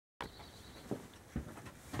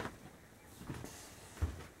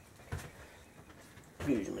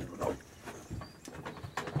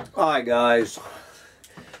Alright guys,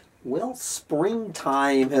 well,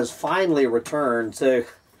 springtime has finally returned to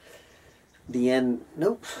the end.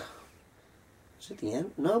 Nope. Is it the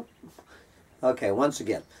end? Nope. Okay, once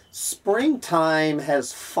again, springtime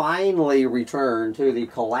has finally returned to the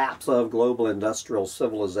collapse of global industrial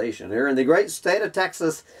civilization here in the great state of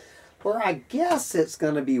Texas, where I guess it's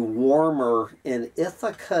going to be warmer in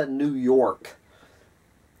Ithaca, New York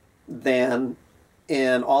than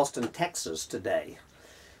in Austin, Texas today.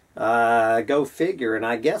 Go figure. And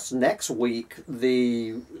I guess next week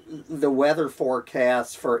the weather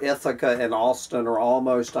forecasts for Ithaca and Austin are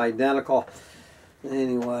almost identical.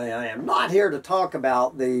 Anyway, I am not here to talk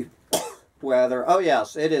about the weather. Oh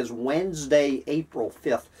yes, it is Wednesday, April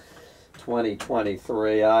 5th,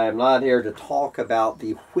 2023. I am not here to talk about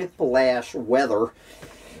the whiplash weather.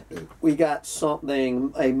 We got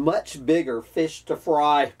a much bigger fish to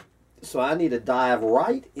fry. So I need to dive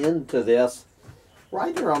right into this.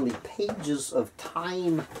 Right here on the pages of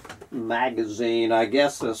Time magazine. I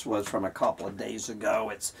guess this was from a couple of days ago.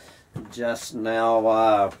 It's just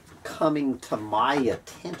now coming to my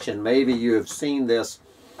attention. Maybe you have seen this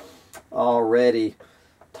already.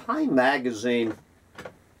 Time magazine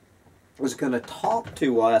was going to talk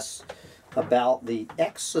to us about the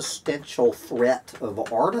existential threat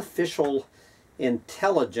of artificial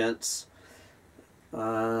intelligence.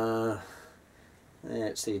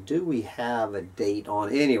 Let's see, do we have a date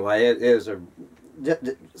on? Anyway, it is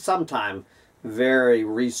sometime very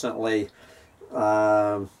recently.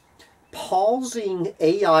 Pausing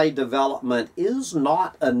AI development is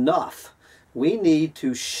not enough. We need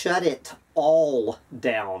to shut it all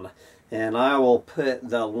down. And I will put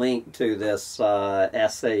the link to this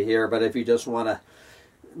essay here, but if you just want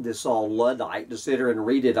this all Luddite to sit here and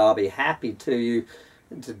read it, I'll be happy to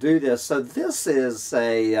do this. So this is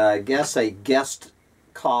I guess a guest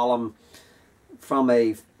column from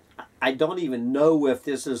I don't even know if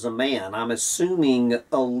this is a man. I'm assuming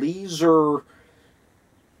Eliezer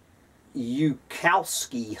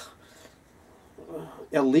Yudkowsky.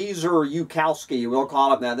 Eliezer Yudkowsky, we'll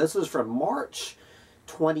call him that. This is from March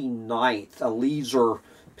 29th. Eliezer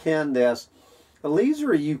penned this. Eliezer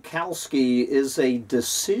Yudkowsky is a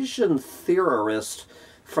decision theorist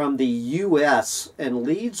from the U.S. and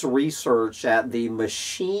leads research at the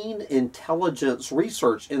Machine Intelligence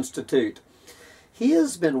Research Institute. He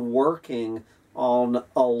has been working on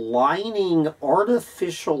aligning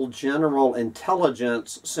artificial general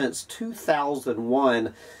intelligence since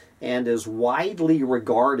 2001 and is widely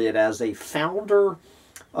regarded as a founder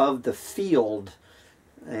of the field.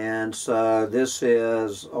 And so this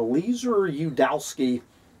is Eliezer Yudkowsky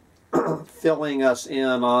filling us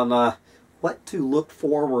in on what to look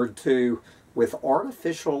forward to with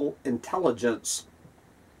artificial intelligence.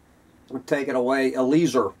 Take it away,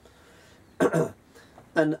 Eliezer.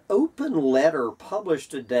 An open letter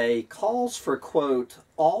published today calls for, quote,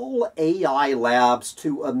 all AI labs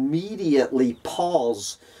to immediately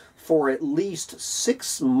pause for at least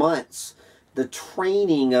 6 months the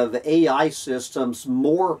training of AI systems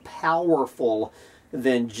more powerful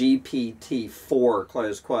than GPT-4,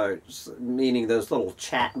 close quotes, meaning those little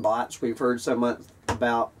chat bots we've heard so much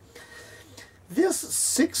about. This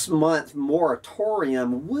 6-month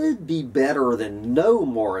moratorium would be better than no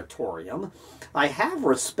moratorium. I have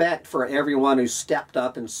respect for everyone who stepped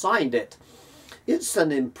up and signed it. It's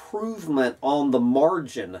an improvement on the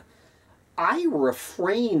margin. I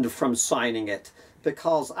refrained from signing it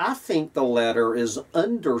because I think the letter is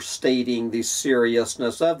understating the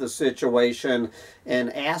seriousness of the situation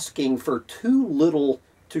and asking for too little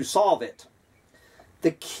to solve it.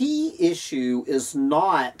 The key issue is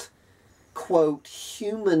not, quote,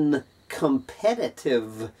 human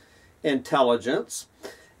competitive intelligence,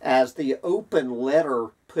 as the open letter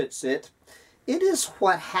puts it. It is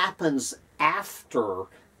what happens after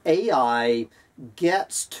AI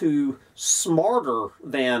gets to smarter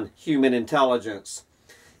than human intelligence.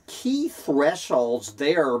 Key thresholds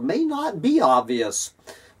there may not be obvious.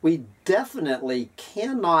 We definitely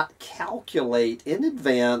cannot calculate in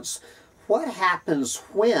advance what happens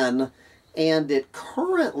when, and it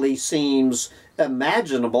currently seems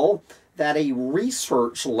imaginable that a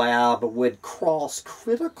research lab would cross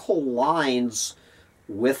critical lines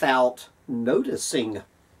without noticing.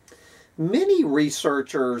 Many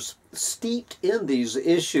researchers steeped in these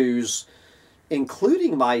issues,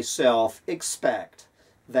 including myself, expect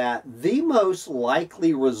that the most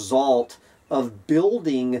likely result of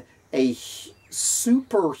building a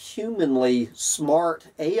superhumanly smart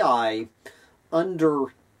AI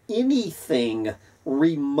under anything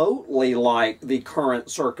remotely like the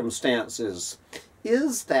current circumstances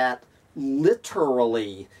is that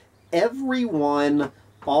literally everyone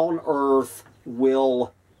on Earth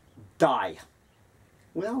will die.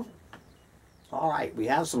 Well, all right, we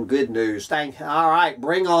have some good news. All right,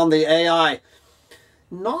 bring on the AI.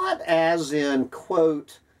 Not as in,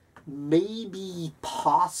 quote, maybe,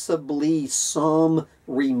 possibly, some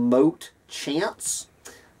remote chance,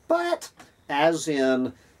 but as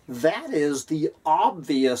in, that is the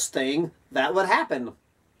obvious thing that would happen.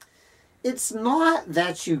 It's not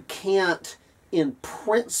that you can't, in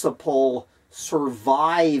principle,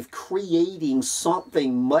 survive creating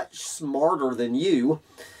something much smarter than you.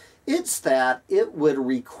 It's that it would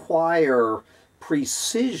require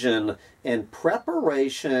precision and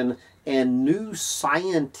preparation and new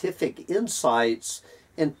scientific insights,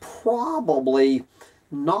 and probably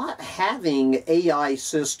not having AI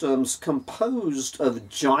systems composed of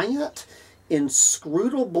giant,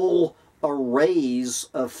 inscrutable arrays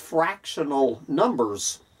of fractional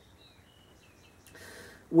numbers.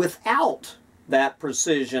 Without that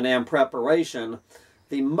precision and preparation,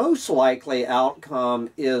 the most likely outcome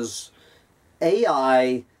is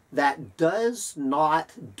AI that does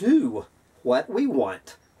not do what we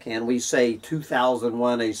want. Can we say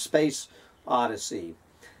 2001: A Space Odyssey?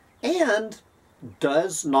 And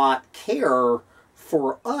does not care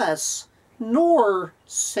for us nor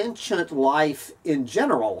sentient life in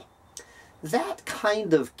general. That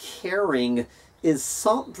kind of caring is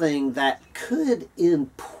something that could, in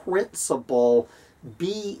principle,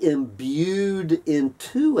 be imbued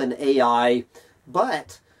into an AI,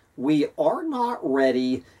 but we are not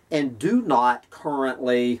ready and do not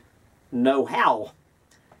currently know how.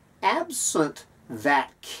 Absent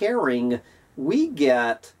that caring, we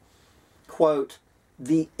get, quote,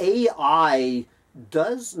 the AI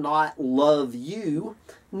does not love you,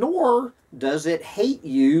 nor does it hate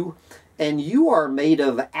you, and you are made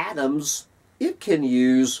of atoms it can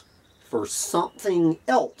use for something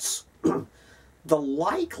else. The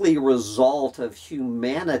likely result of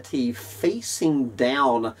humanity facing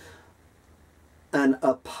down an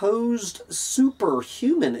opposed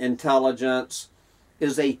superhuman intelligence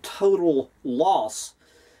is a total loss.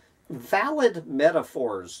 Valid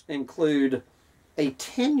metaphors include a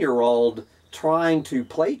 10-year-old trying to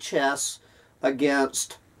play chess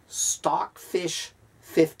against Stockfish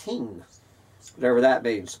 15, whatever that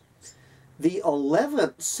means. The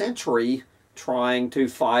 11th century trying to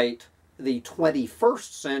fight the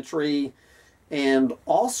 21st century, and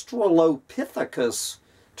Australopithecus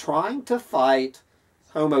trying to fight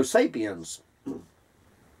Homo sapiens.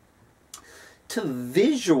 To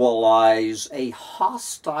visualize a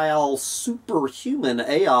hostile superhuman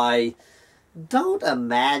AI, don't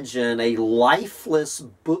imagine a lifeless,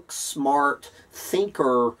 book-smart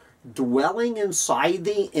thinker dwelling inside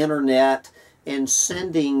the internet and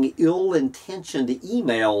sending ill-intentioned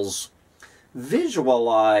emails.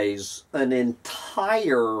 Visualize an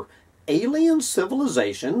entire alien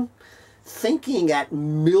civilization thinking at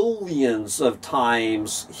millions of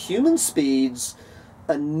times human speeds,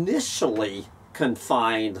 initially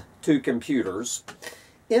confined to computers,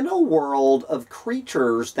 in a world of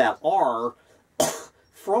creatures that are,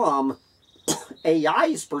 from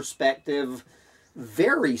AI's perspective,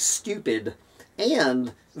 very stupid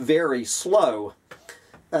and very slow.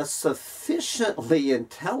 A sufficiently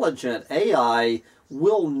intelligent AI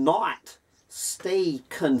will not stay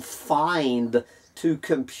confined to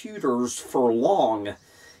computers for long.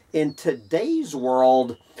 In today's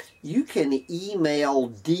world, you can email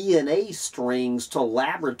DNA strings to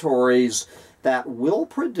laboratories that will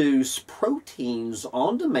produce proteins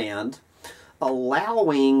on demand,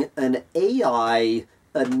 allowing an AI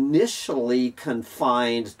initially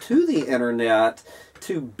confined to the internet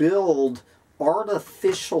to build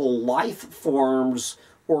artificial life forms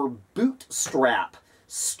or bootstrap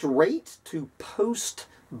straight to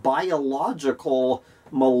post-biological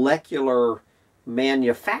molecular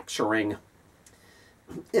manufacturing.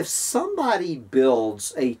 If somebody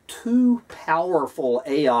builds a too powerful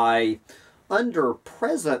AI under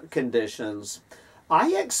present conditions,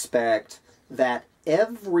 I expect that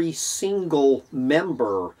every single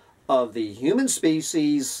member of the human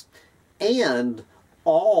species and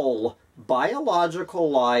all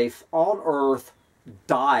biological life on Earth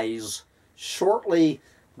dies shortly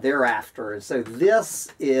thereafter. And so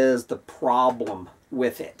this is the problem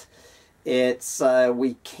with it. It's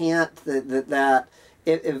we can't if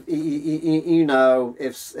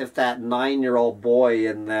that 9-year-old boy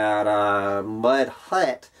in that mud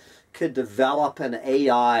hut could develop an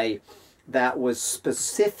AI that was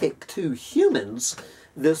specific to humans,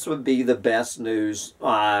 this would be the best news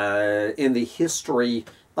in the history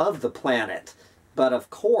of the planet. But of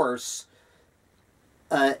course,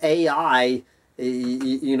 AI,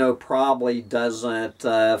 you know, probably doesn't,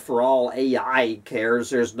 for all AI cares,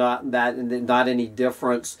 there's not any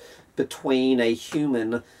difference between a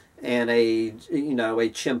human and a, you know, a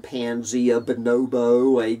chimpanzee, a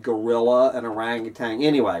bonobo, a gorilla, an orangutan.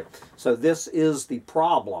 Anyway, so this is the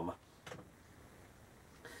problem,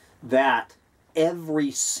 that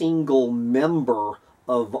every single member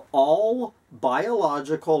of all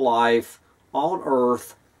biological life on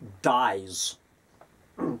Earth dies.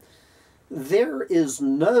 There is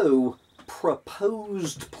no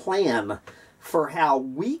proposed plan for how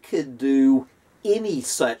we could do any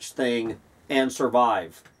such thing and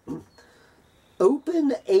survive.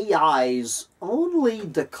 OpenAI's only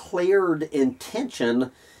declared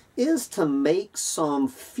intention is to make some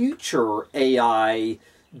future AI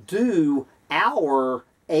do our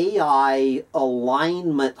AI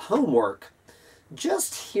alignment homework.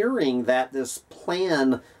 Just hearing that this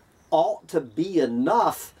plan ought to be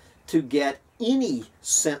enough to get any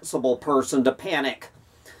sensible person to panic.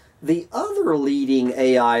 The other leading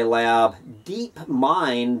AI lab,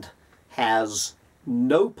 DeepMind, has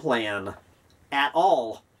no plan at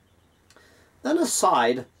all. An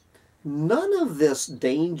aside, none of this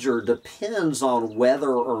danger depends on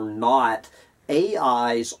whether or not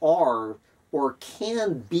AIs are or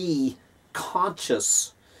can be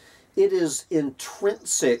conscious. It is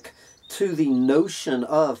intrinsic to the notion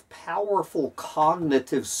of powerful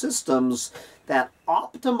cognitive systems that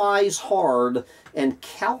optimize hard and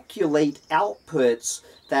calculate outputs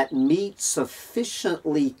that meet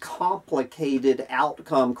sufficiently complicated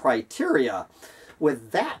outcome criteria.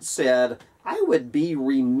 With that said, I would be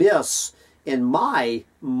remiss in my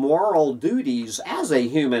moral duties as a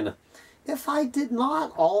human if I did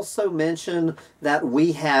not also mention that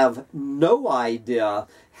we have no idea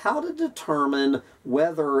how to determine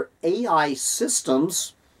whether AI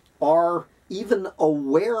systems are even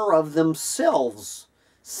aware of themselves,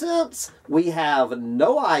 since we have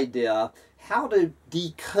no idea how to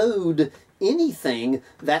decode anything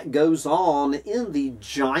that goes on in the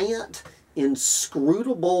giant,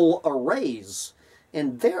 inscrutable arrays,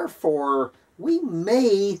 and therefore we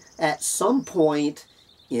may at some point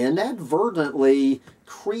inadvertently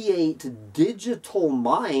create digital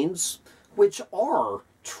minds which are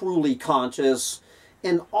truly conscious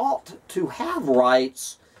and ought to have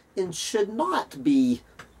rights and should not be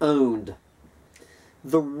owned.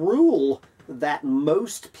 The rule that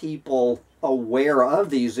most people aware of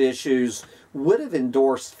these issues would have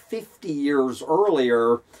endorsed 50 years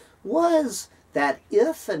earlier was that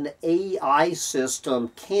if an AI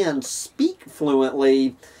system can speak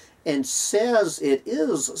fluently and says it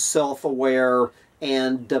is self-aware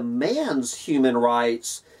and demands human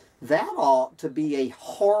rights, that ought to be a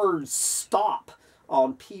hard stop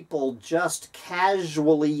on people just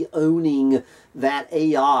casually owning that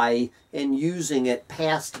AI and using it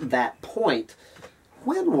past that point.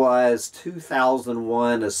 When was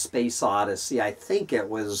 2001: A Space Odyssey? I think it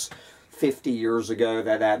was 50 years ago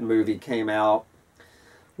that that movie came out.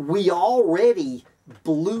 We already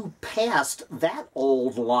blew past that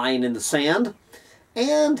old line in the sand,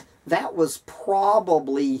 and that was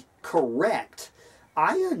probably correct.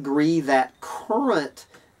 I agree that current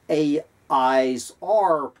AIs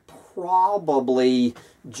are probably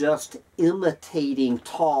just imitating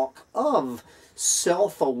talk of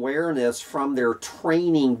self-awareness from their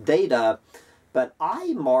training data, but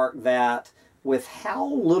I mark that with how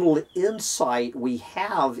little insight we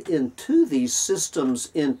have into these systems'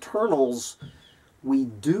 internals, we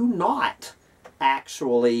do not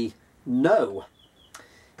actually know.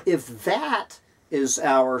 If that is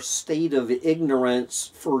our state of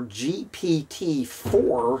ignorance for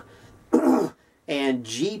GPT-4, and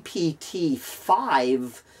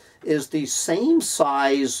GPT-5 is the same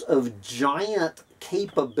size of giant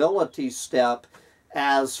capability step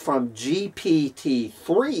as from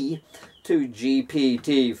GPT-3 to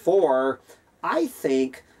GPT-4, I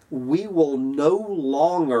think we will no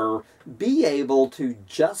longer be able to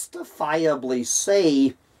justifiably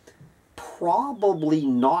say probably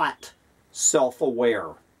not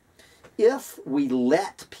self-aware. If we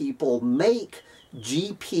let people make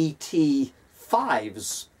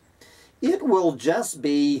GPT-5s, it will just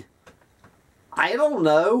be, I don't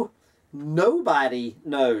know, nobody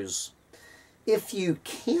knows. If you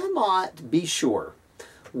cannot be sure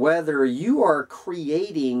whether you are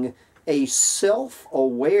creating a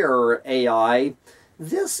self-aware AI,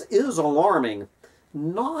 this is alarming,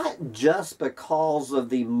 not just because of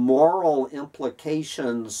the moral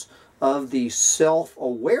implications of the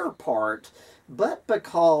self-aware part, but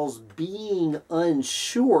because being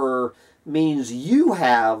unsure means you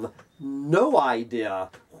have no idea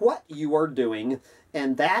what you are doing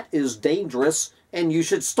and that is dangerous, and you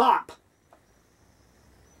should stop.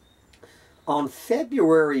 On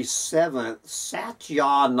February 7th, Satya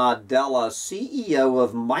Nadella, CEO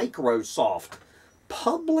of Microsoft,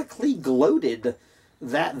 publicly gloated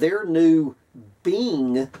that their new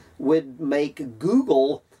Bing would make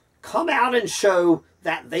Google come out and show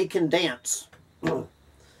that they can dance.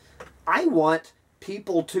 I want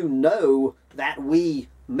people to know that we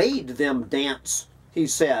made them dance, he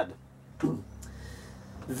said.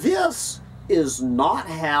 This is not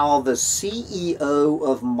how the CEO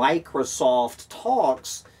of Microsoft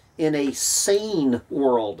talks in a sane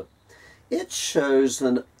world. It shows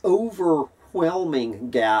an overwhelming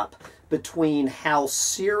gap between how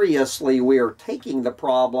seriously we are taking the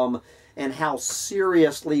problem and how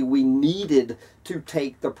seriously we needed to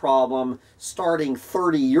take the problem starting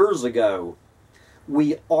 30 years ago.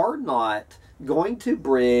 We are not going to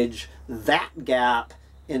bridge that gap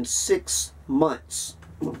in 6 months.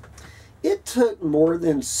 It took more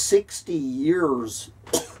than 60 years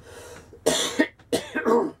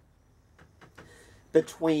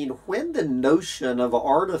between when the notion of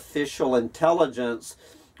artificial intelligence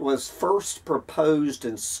was first proposed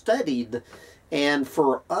and studied and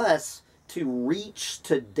for us to reach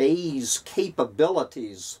today's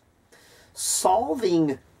capabilities.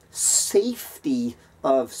 Solving safety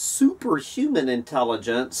of superhuman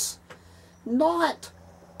intelligence, not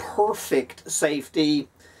perfect safety,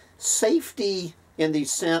 safety in the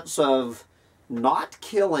sense of not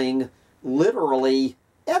killing literally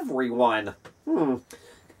everyone,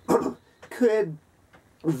 could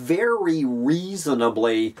very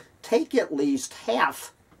reasonably take at least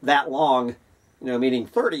half that long, meaning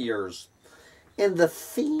 30 years. And the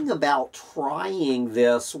thing about trying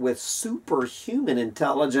this with superhuman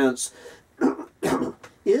intelligence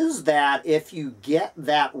is that if you get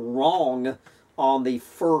that wrong on the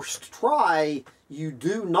first try, you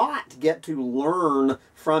do not get to learn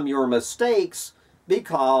from your mistakes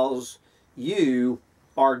because you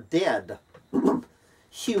are dead.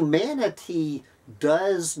 Humanity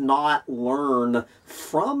does not learn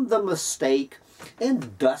from the mistake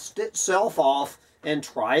and dust itself off and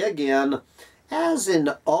try again, as in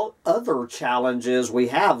all other challenges we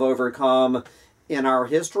have overcome in our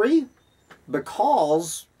history,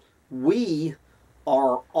 because we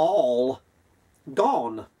are all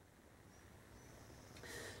gone.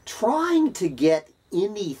 Trying to get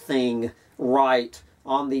anything right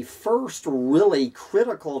on the first really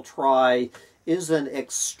critical try is an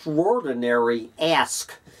extraordinary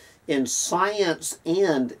ask in science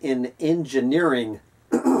and in engineering.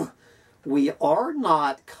 We are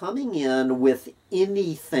not coming in with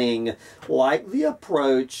anything like the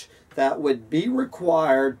approach that would be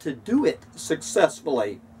required to do it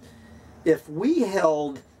successfully. If we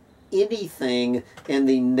held anything in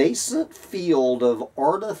the nascent field of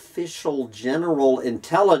artificial general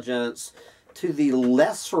intelligence to the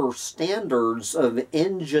lesser standards of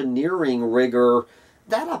engineering rigor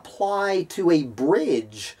that apply to a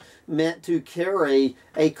bridge meant to carry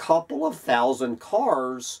a couple of thousand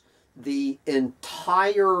cars, the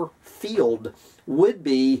entire field would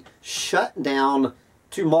be shut down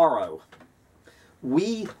tomorrow.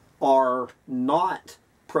 We are not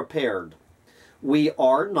prepared. We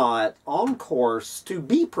are not on course to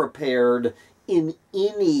be prepared in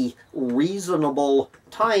any reasonable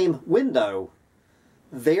time window.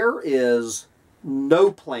 There is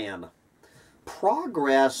no plan.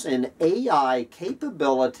 Progress in AI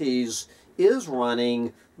capabilities is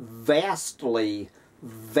running vastly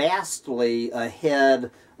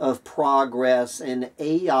ahead of progress in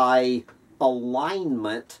AI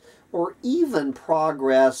alignment, or even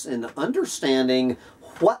progress in understanding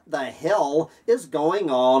what the hell is going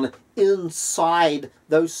on inside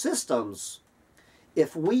those systems.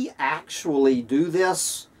 If we actually do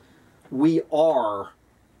this, we are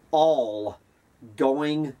all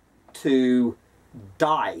going to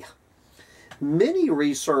die. Many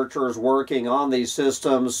researchers working on these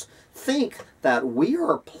systems think that we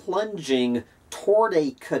are plunging toward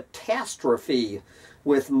a catastrophe,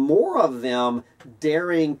 with more of them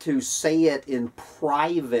daring to say it in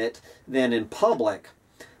private than in public.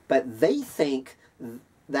 But they think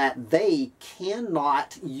that they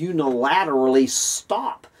cannot unilaterally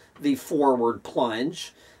stop the forward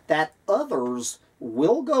plunge, that others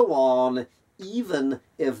will go on even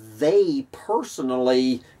if they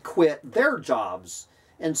personally quit their jobs.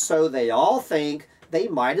 And so they all think they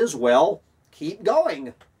might as well keep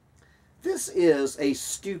going. This is a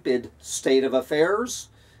stupid state of affairs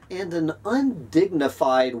and an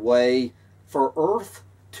undignified way for Earth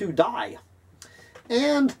to die.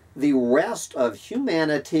 And the rest of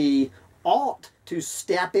humanity ought to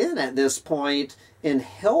step in at this point and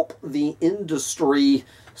help the industry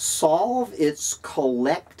solve its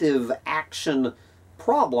collective action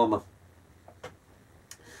problem.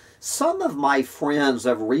 Some of my friends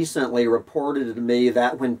have recently reported to me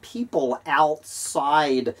that when people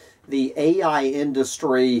outside the AI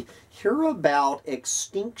industry hear about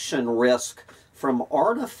extinction risk from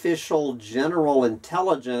artificial general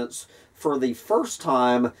intelligence for the first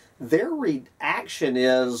time, their reaction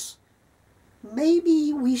is,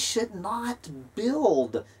 maybe we should not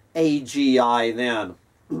build AGI then.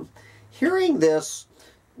 Hearing this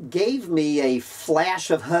gave me a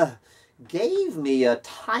flash of gave me a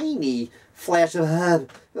tiny flash of a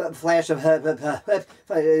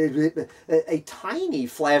tiny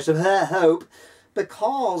flash of hope,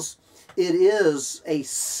 because it is a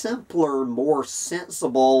simpler, more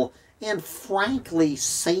sensible, and frankly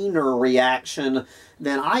saner reaction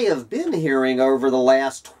than I have been hearing over the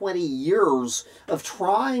last 20 years of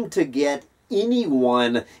trying to get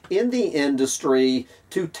anyone in the industry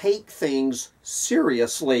to take things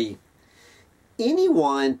seriously.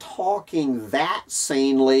 Anyone talking that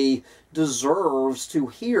sanely deserves to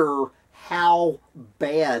hear how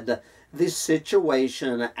bad this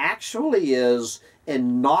situation actually is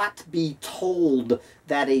and not be told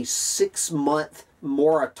that a 6-month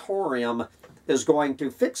moratorium is going to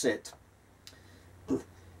fix it.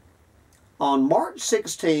 On March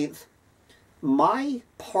 16th, my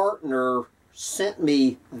partner sent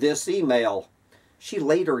me this email. She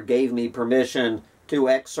later gave me permission to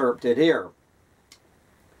excerpt it here.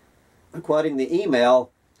 Quoting the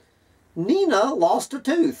email, Nina lost a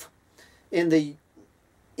tooth in the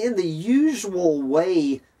usual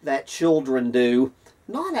way that children do,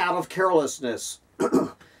 not out of carelessness.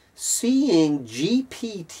 Seeing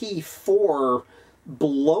GPT-4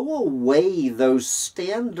 blow away those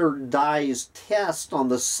standardized tests on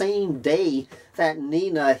the same day that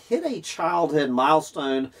Nina hit a childhood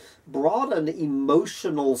milestone brought an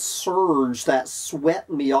emotional surge that swept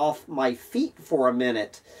me off my feet for a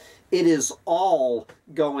minute. It is all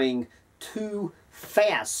going too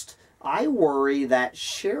fast. I worry that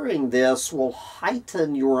sharing this will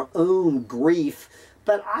heighten your own grief,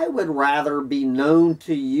 but I would rather be known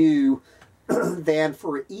to you than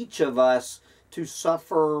for each of us to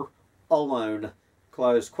suffer alone.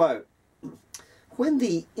 Close quote. When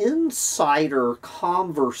the insider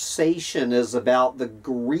conversation is about the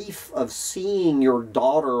grief of seeing your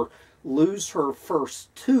daughter lose her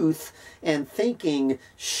first tooth and thinking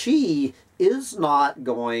she is not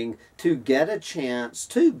going to get a chance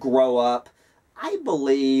to grow up, I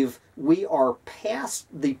believe we are past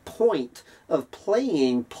the point of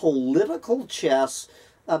playing political chess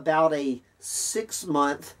about a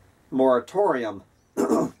 6-month moratorium.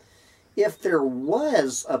 If there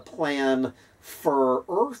was a plan for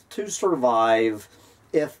Earth to survive,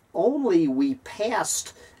 if only we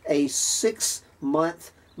passed a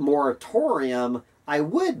 6-month moratorium, I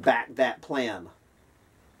would back that plan.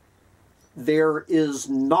 There is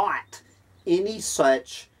not any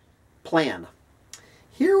such plan.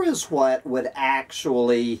 Here is what would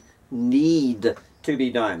actually need to be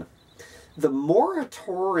done. The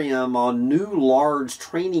moratorium on new large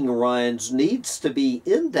training runs needs to be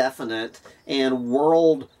indefinite and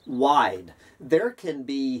worldwide. There can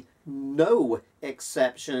be no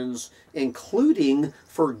exceptions, including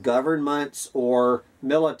for governments or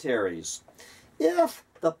militaries. If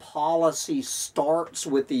the policy starts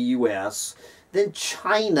with the U.S., then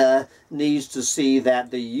China needs to see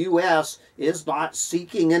that the U.S. is not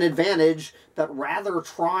seeking an advantage, but rather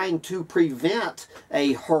trying to prevent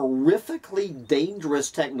a horrifically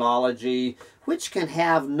dangerous technology which can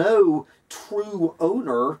have no true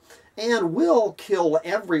owner and will kill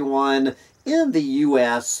everyone in the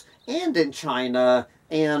U.S. and in China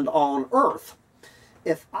and on Earth.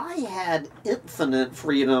 If I had infinite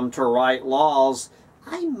freedom to write laws,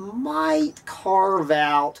 I might carve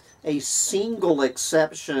out a single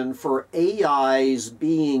exception for AIs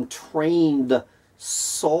being trained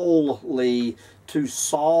solely to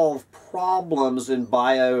solve problems in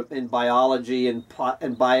biology and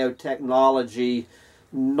biotechnology,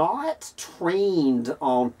 not trained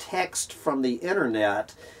on text from the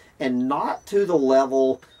internet, and not to the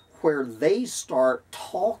level where they start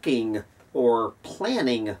talking or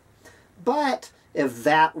planning. But if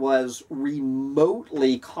that was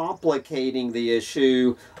remotely complicating the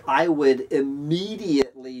issue, I would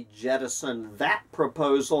immediately jettison that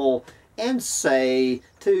proposal and say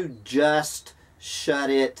to just shut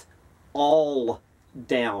it all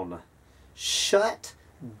down. Shut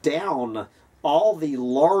down all the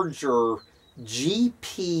larger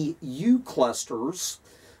GPU clusters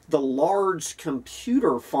the large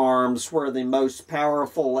computer farms where the most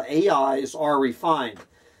powerful AIs are refined.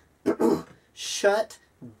 Shut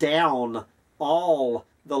down all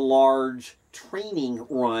the large training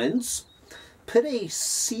runs. Put a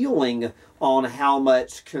ceiling on how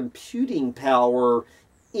much computing power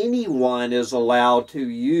anyone is allowed to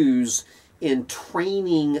use in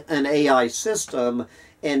training an AI system,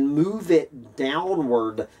 and move it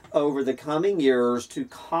downward over the coming years to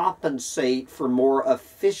compensate for more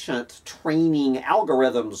efficient training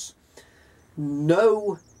algorithms.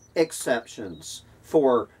 No exceptions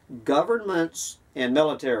for governments and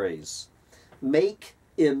militaries. Make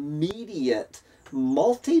immediate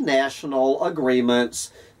multinational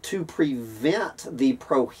agreements to prevent the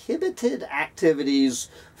prohibited activities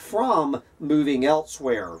from moving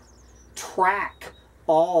elsewhere. Track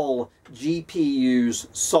all GPUs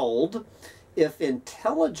sold. If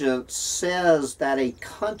intelligence says that a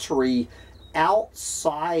country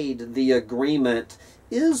outside the agreement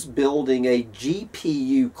is building a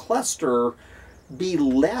GPU cluster, be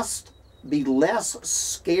less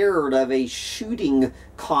scared of a shooting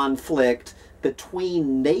conflict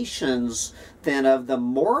between nations than of the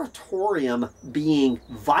moratorium being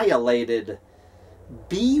violated.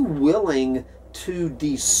 Be willing to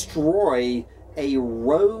destroy a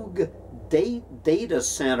rogue data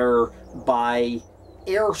center by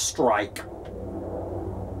airstrike.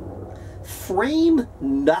 Frame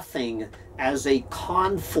nothing as a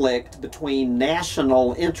conflict between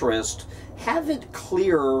national interest. Have it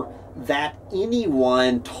clear that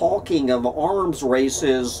anyone talking of arms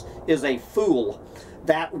races is a fool,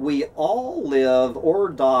 that we all live or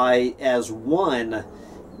die as one.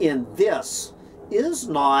 In this is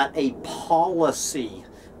not a policy,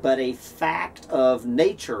 but a fact of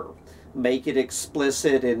nature. Make it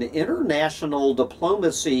explicit in international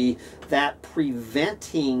diplomacy that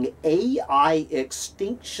preventing AI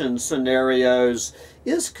extinction scenarios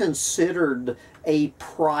is considered a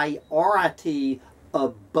priority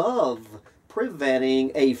above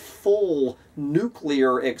preventing a full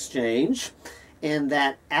nuclear exchange, and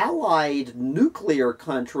that allied nuclear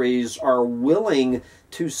countries are willing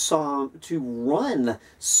to run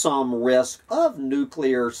some risk of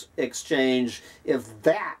nuclear exchange if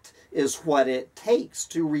that is what it takes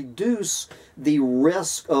to reduce the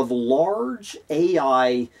risk of large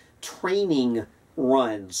AI training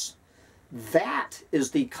runs. That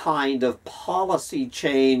is the kind of policy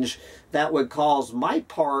change that would cause my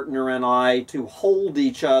partner and I to hold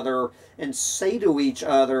each other and say to each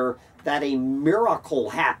other that a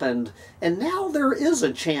miracle happened, and now there is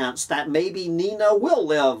a chance that maybe Nina will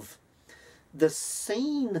live. The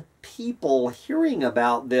sane people hearing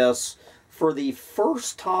about this for the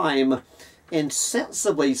first time and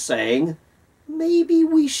sensibly saying, maybe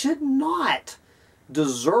we should not,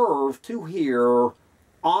 deserve to hear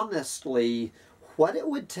honestly what it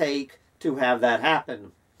would take to have that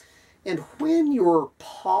happen. And when your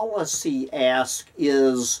policy ask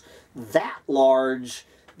is that large,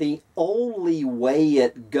 the only way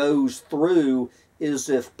it goes through is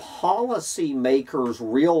if policymakers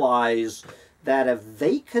realize that if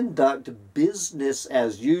they conduct business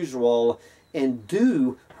as usual and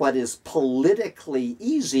do what is politically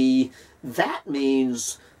easy, that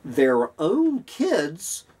means their own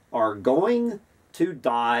kids are going to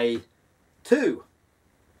die too.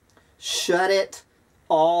 Shut it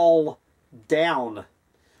all down.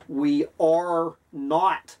 We are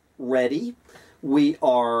not ready. We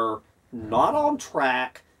are not on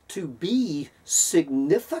track to be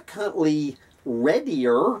significantly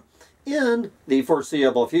readier in the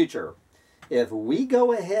foreseeable future. If we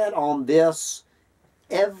go ahead on this,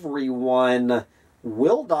 everyone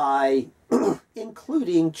will die,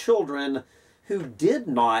 including children who did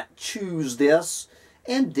not choose this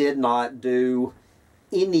and did not do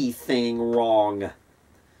anything wrong.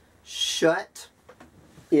 Shut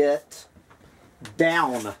it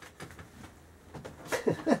down.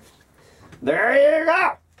 There you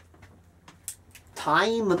go.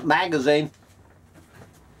 Time magazine.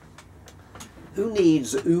 Who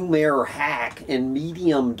needs Umair Hack and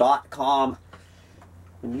Medium.com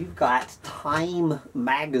when you've got Time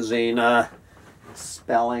magazine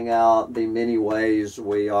spelling out the many ways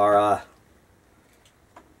we are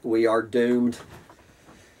doomed.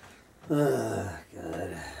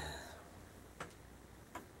 Good.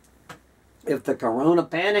 If the corona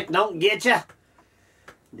panic don't get you,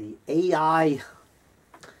 the AI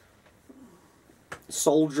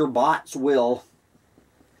soldier bots will.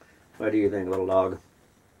 What do you think, little dog?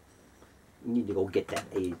 You need to go get that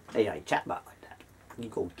AI chatbot like that. You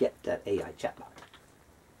go get that AI chatbot.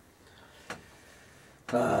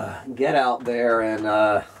 Get out there and,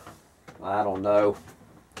 I don't know,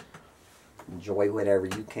 Enjoy whatever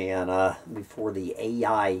you can before the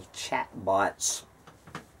AI chatbots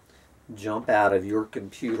jump out of your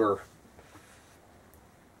computer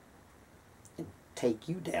and take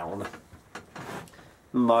you down.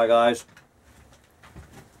 Bye, guys.